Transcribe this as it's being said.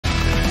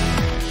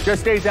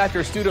Just days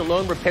after student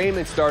loan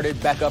repayments started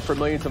back up for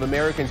millions of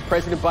Americans,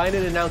 President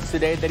Biden announced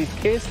today that he's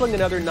canceling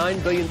another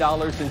 $9 billion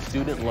in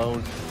student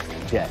loan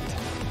debt.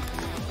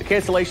 The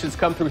cancellations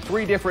come through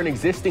 3 different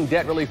existing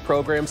debt relief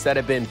programs that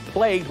have been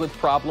plagued with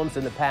problems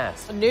in the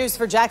past. News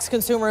for Jax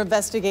consumer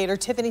investigator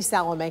Tiffany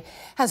Salome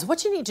has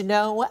what you need to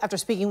know after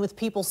speaking with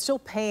people still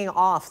paying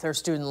off their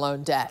student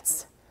loan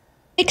debts.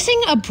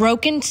 Fixing a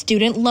broken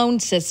student loan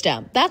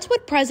system. That's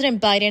what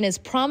President Biden is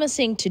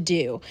promising to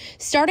do,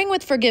 starting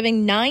with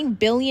forgiving $9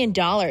 billion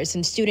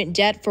in student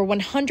debt for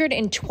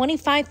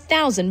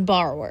 125,000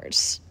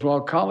 borrowers. While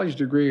a college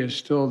degree is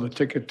still the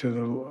ticket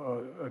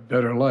to a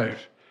better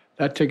life,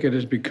 that ticket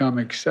has become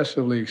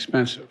excessively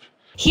expensive.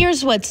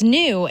 Here's what's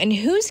new and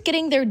who's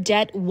getting their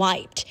debt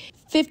wiped.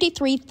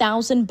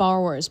 53,000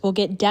 borrowers will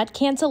get debt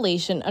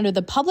cancellation under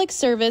the Public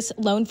Service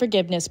Loan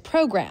Forgiveness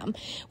Program,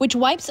 which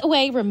wipes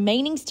away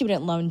remaining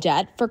student loan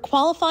debt for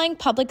qualifying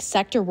public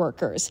sector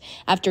workers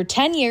after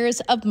 10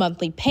 years of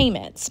monthly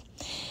payments.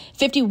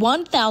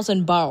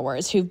 51,000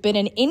 borrowers who've been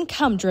in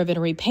income-driven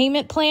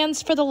repayment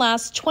plans for the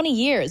last 20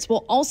 years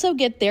will also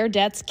get their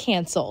debts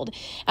canceled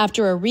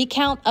after a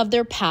recount of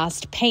their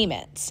past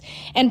payments.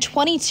 And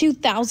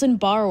 22,000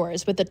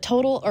 borrowers with a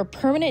total or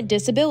permanent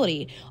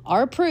disability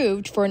are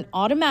approved for an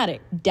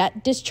automatic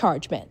debt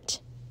dischargement.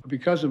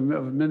 Because of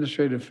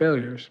administrative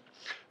failures,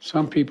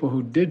 some people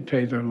who did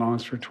pay their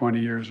loans for 20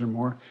 years or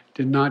more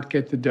did not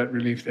get the debt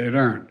relief they'd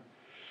earned.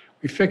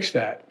 We fixed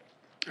that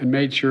and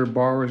made sure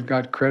borrowers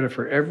got credit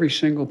for every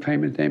single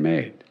payment they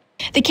made.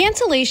 The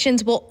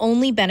cancellations will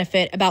only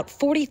benefit about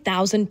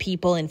 40,000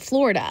 people in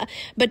Florida,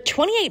 but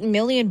 28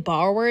 million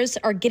borrowers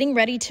are getting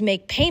ready to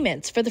make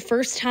payments for the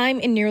first time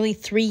in nearly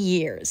 3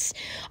 years.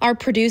 Our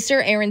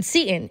producer, Aaron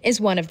Seaton,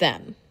 is one of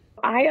them.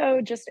 I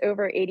owe just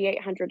over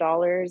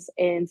 $8,800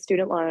 in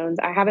student loans.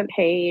 I haven't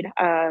paid.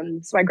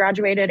 So I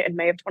graduated in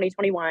May of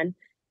 2021,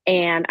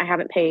 and I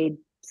haven't paid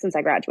since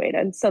I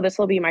graduated. So this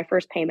will be my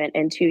first payment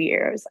in 2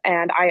 years.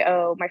 And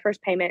my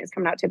first payment is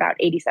coming out to about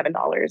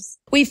 $87.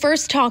 We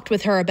first talked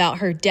with her about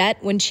her debt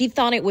when she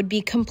thought it would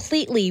be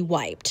completely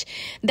wiped.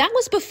 That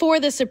was before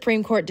the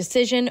Supreme Court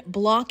decision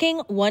blocking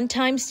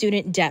one-time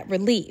student debt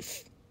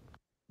relief.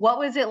 What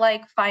was it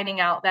like finding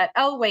out that,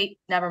 oh, wait,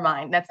 never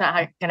mind, that's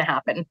not going to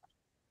happen?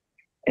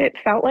 It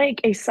felt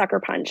like a sucker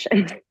punch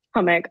in the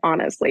stomach,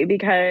 honestly,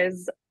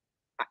 because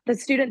the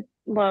student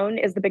loan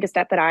is the biggest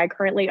debt that I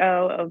currently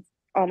owe of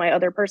all my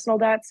other personal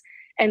debts.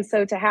 And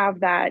so to have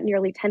that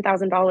nearly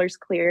 $10,000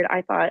 cleared,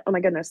 I thought, oh my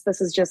goodness,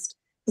 this is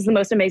the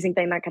most amazing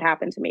thing that could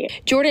happen to me.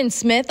 Jordan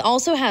Smith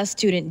also has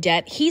student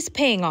debt he's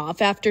paying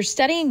off after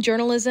studying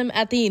journalism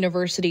at the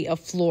University of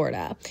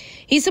Florida.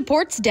 He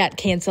supports debt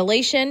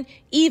cancellation,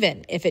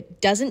 even if it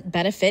doesn't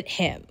benefit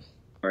him.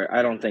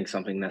 I don't think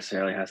something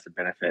necessarily has to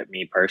benefit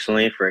me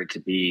personally for it to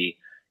be,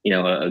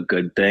 a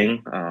good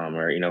thing,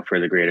 or, for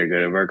the greater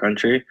good of our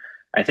country.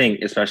 I think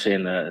especially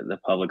in the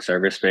public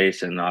service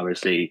space, and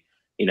obviously,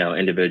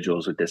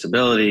 individuals with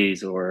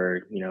disabilities,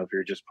 or, if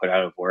you're just put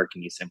out of work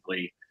and you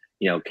simply,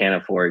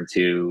 can't afford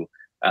to,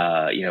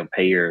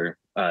 pay your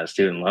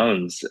student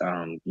loans,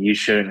 you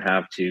shouldn't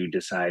have to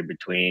decide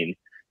between,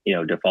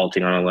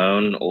 defaulting on a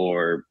loan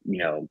or,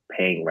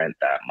 paying rent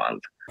that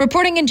month.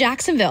 Reporting in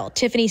Jacksonville,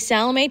 Tiffany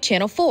Salome,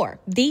 Channel 4,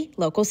 the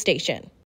local station.